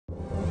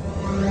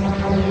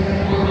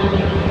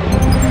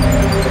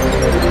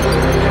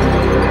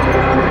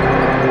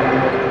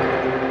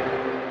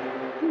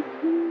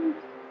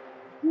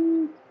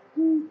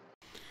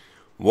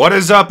What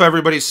is up,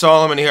 everybody?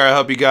 Solomon here. I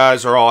hope you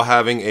guys are all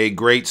having a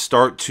great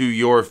start to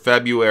your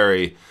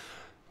February.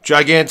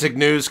 Gigantic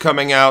news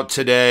coming out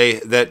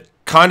today that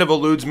kind of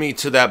alludes me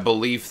to that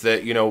belief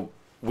that,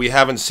 we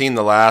haven't seen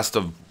the last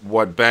of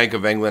what Bank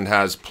of England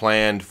has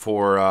planned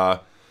for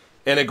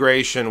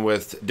integration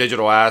with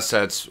digital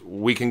assets.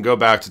 We can go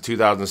back to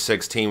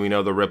 2016. We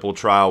know the Ripple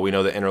trial. We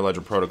know the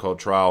Interledger Protocol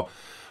trial.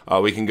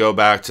 We can go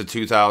back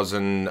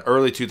to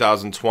early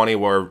 2020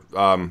 where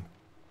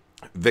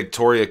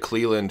Victoria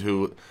Cleland,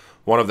 who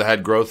one of the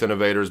head growth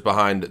innovators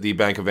behind the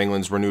Bank of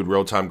England's renewed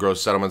real-time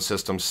gross settlement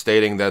system,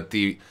 stating that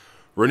the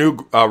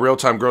renewed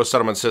real-time gross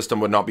settlement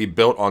system would not be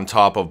built on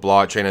top of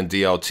blockchain and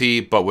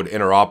DLT, but would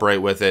interoperate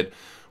with it.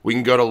 We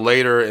can go to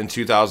later in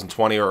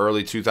 2020 or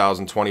early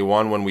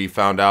 2021 when we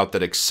found out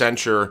that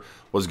Accenture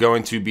was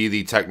going to be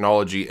the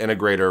technology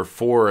integrator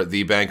for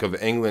the Bank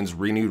of England's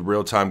renewed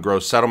real-time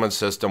gross settlement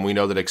system. We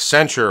know that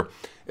Accenture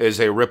is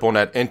a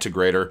RippleNet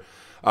integrator.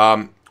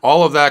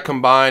 All of that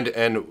combined,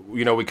 and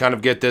we kind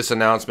of get this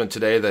announcement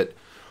today that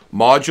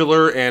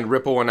Modular and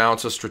Ripple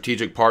announced a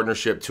strategic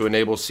partnership to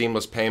enable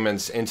seamless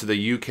payments into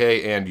the UK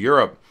and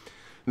Europe.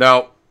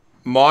 Now,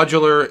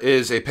 Modular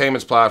is a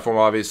payments platform,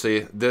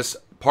 obviously. This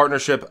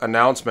partnership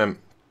announcement,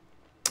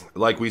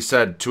 like we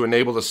said, to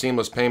enable the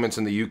seamless payments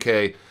in the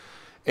UK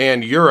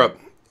and Europe.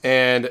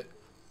 And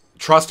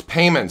Trust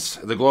Payments,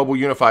 the Global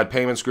Unified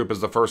Payments Group,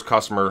 is the first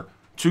customer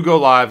to go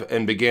live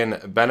and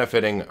begin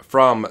benefiting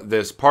from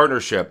this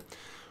partnership.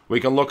 We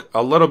can look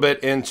a little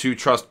bit into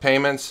Trust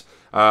Payments,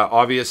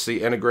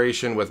 obviously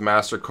integration with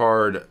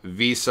MasterCard,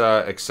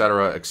 Visa,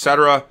 etc.,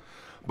 etc.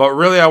 But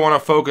really I want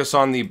to focus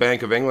on the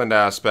Bank of England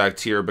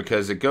aspect here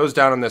because it goes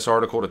down in this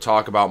article to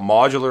talk about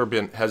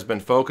Modular has been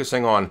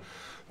focusing on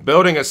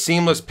building a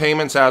seamless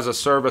payments as a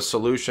service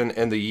solution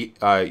in the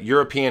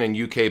European and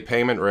UK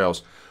payment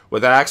rails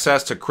with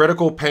access to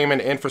critical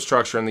payment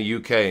infrastructure in the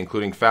UK,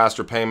 including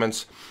faster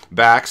payments,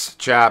 BACS,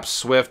 CHAPS,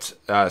 SWIFT,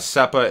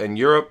 SEPA in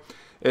Europe.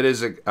 It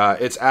is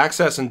its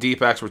access and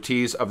deep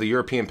expertise of the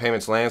European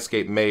payments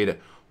landscape made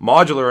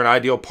Modular an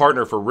ideal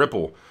partner for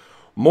Ripple.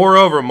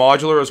 Moreover,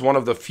 Modular is one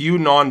of the few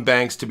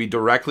non-banks to be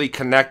directly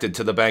connected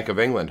to the Bank of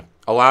England,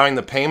 allowing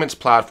the payments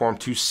platform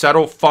to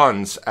settle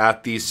funds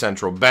at the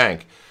central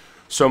bank.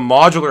 So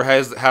Modular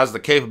has the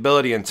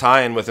capability and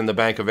tie-in within the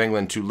Bank of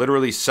England to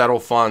literally settle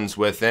funds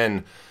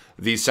within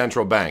the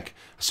central bank.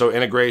 So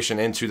integration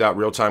into that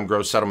real-time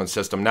gross settlement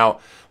system. Now,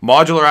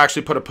 Modular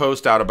actually put a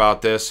post out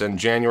about this in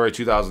January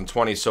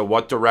 2020. So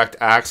what direct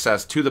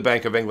access to the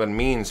Bank of England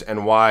means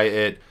and why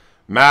it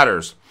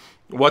matters.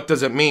 What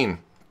does it mean?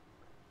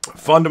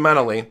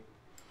 Fundamentally,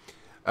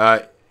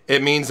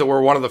 it means that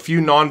we're one of the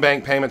few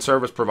non-bank payment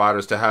service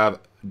providers to have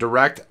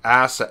direct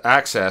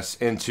access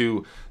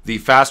into the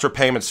faster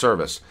payment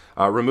service,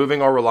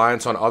 removing our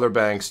reliance on other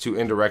banks to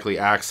indirectly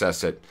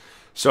access it.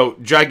 So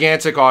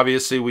gigantic,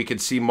 obviously, we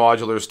could see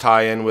Modular's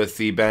tie-in with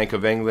the Bank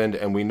of England,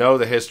 and we know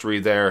the history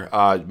there.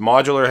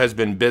 Modular has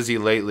been busy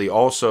lately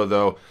also,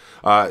 though.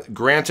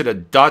 Granted a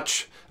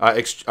Dutch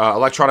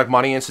electronic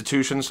money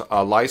institutions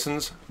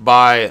license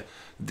by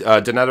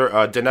De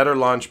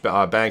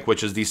Nederlandsche Bank,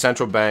 which is the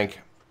central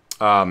bank.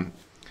 And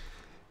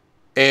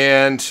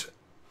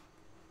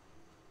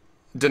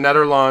De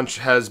Nederlandsche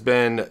has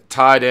been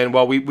tied in.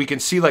 Well, we can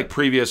see like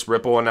previous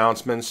Ripple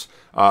announcements.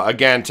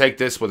 Again, take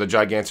this with a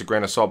gigantic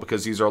grain of salt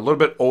because these are a little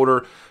bit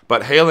older,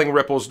 but hailing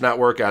Ripple's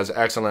network as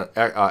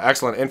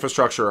excellent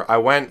infrastructure. I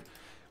went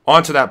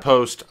onto that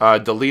post,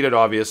 deleted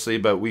obviously,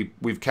 but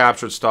we've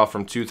captured stuff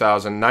from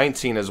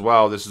 2019 as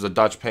well. This is a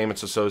Dutch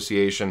Payments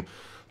Association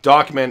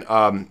document.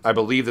 I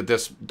believe that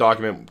this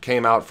document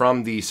came out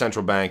from the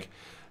central bank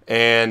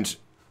and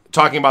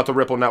talking about the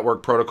Ripple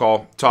network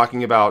protocol,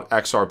 talking about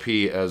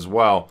XRP as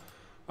well.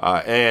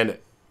 And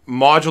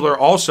Modular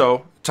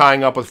also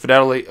tying up with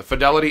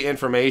Fidelity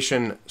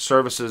Information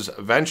Services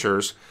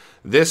Ventures.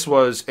 This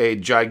was a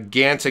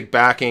gigantic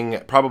backing,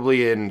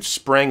 probably in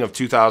spring of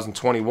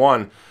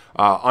 2021,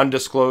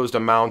 undisclosed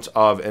amount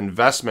of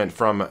investment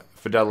from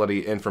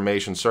Fidelity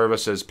Information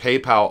Services.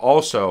 PayPal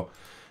also,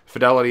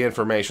 Fidelity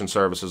Information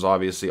Services,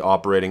 obviously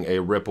operating a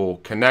Ripple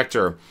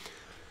connector.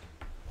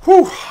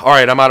 Whew. All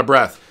right, I'm out of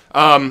breath.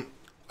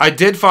 I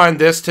did find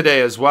this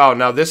today as well.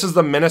 Now, this is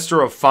the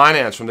Minister of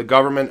Finance from the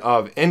government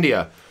of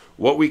India.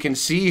 What we can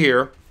see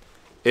here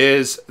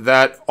is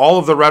that all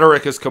of the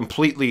rhetoric is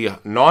completely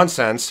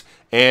nonsense,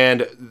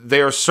 and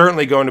they are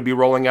certainly going to be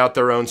rolling out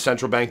their own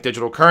central bank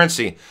digital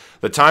currency.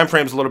 The time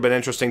frame is a little bit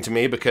interesting to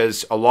me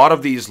because a lot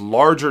of these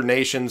larger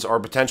nations are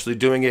potentially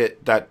doing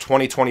it that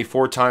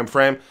 2024 time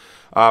frame.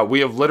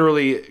 We have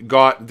literally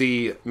got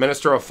the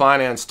Minister of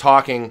Finance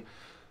talking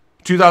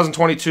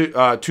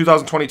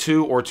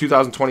 2022 or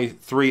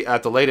 2023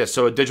 at the latest.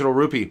 So a digital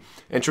rupee.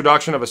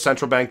 Introduction of a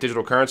central bank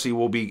digital currency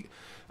will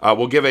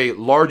give a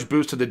large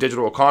boost to the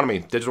digital economy.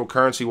 Digital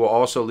currency will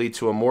also lead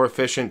to a more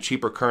efficient,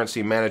 cheaper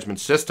currency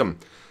management system.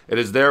 It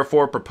is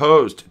therefore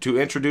proposed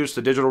to introduce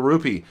the digital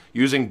rupee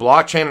using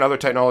blockchain and other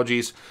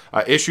technologies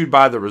issued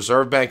by the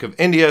Reserve Bank of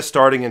India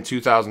starting in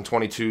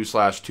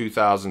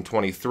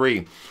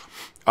 2022/2023.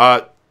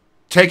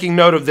 taking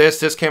note of this.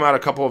 This came out a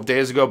couple of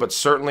days ago, but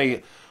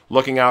certainly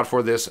looking out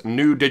for this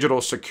new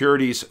digital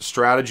securities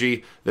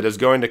strategy that is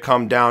going to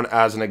come down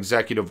as an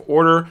executive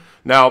order.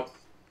 Now,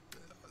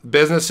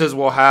 businesses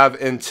will have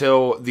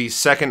until the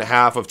second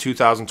half of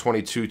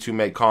 2022 to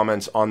make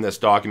comments on this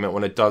document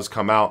when it does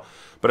come out,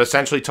 but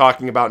essentially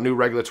talking about new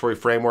regulatory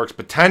frameworks,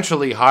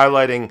 potentially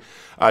highlighting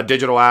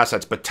digital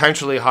assets,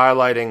 potentially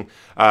highlighting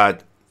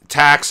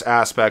tax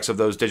aspects of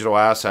those digital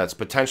assets,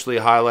 potentially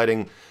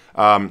highlighting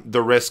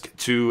the risk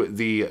to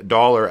the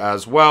dollar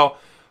as well.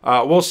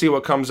 We'll see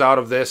what comes out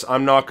of this.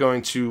 I'm not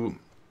going to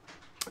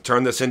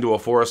turn this into a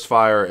forest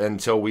fire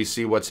until we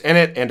see what's in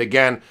it. And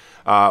again,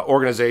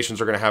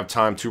 organizations are going to have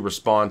time to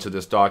respond to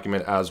this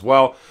document as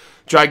well.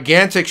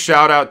 Gigantic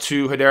shout out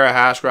to Hedera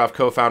Hashgraph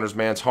co-founders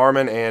Mance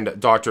Harmon and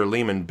Dr.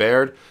 Lehman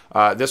Baird.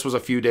 This was a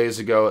few days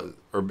ago,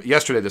 or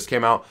yesterday this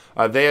came out.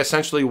 They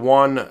essentially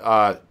won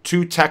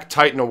 2 Tech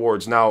Titan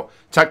awards. Now,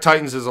 Tech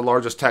Titans is the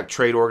largest tech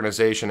trade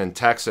organization in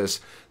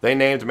Texas. They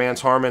named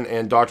Mance Harmon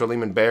and Dr.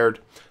 Lehman Baird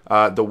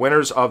the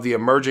winners of the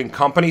Emerging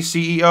Company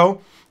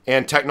CEO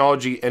and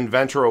Technology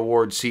Inventor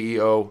Award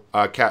CEO,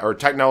 or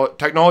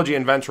Technology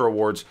Inventor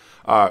Awards,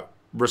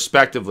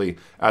 respectively,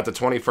 at the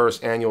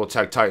 21st Annual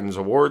Tech Titans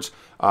Awards.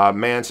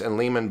 Mance and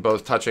Lehman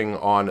both touching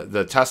on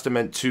the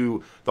testament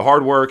to the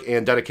hard work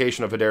and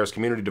dedication of Hedera's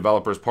community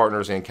developers,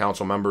 partners, and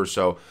council members.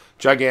 So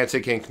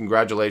gigantic, and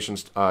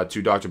congratulations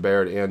to Dr.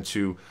 Baird and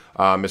to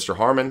Mr.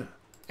 Harmon.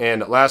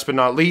 And last but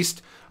not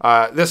least,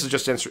 this is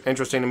just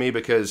interesting to me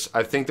because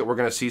I think that we're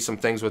going to see some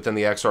things within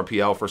the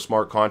XRPL for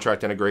smart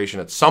contract integration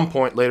at some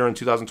point later in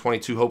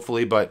 2022,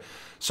 hopefully. But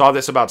saw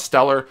this about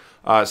Stellar.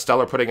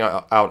 Stellar putting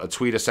out a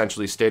tweet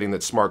essentially stating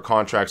that smart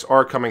contracts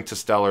are coming to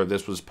Stellar.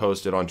 This was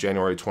posted on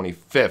January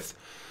 25th.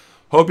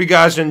 Hope you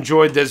guys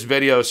enjoyed this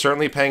video.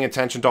 Certainly paying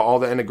attention to all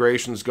the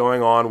integrations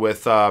going on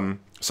with some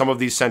of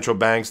these central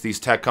banks, these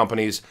tech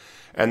companies.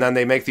 And then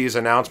they make these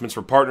announcements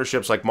for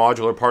partnerships like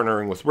Modular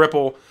partnering with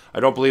Ripple.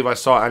 I don't believe I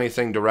saw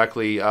anything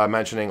directly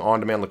mentioning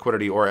on-demand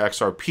liquidity or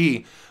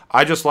XRP.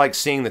 I just like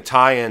seeing the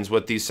tie-ins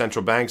with these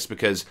central banks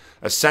because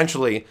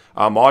essentially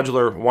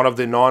Modular, one of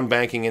the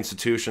non-banking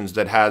institutions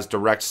that has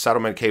direct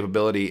settlement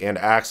capability and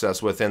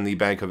access within the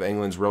Bank of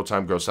England's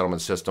real-time gross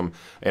settlement system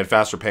and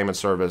faster payment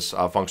service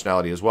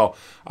functionality as well.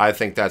 I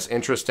think that's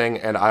interesting,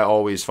 and I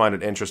always find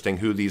it interesting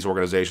who these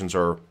organizations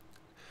are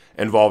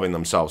involving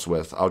themselves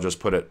with. I'll just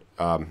put it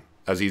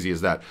as easy as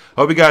that.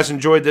 Hope you guys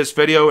enjoyed this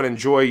video and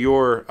enjoy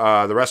your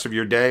the rest of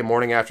your day,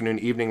 morning, afternoon,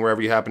 evening,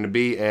 wherever you happen to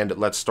be. And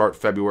let's start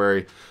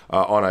February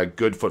on a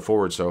good foot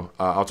forward. So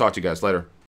I'll talk to you guys later.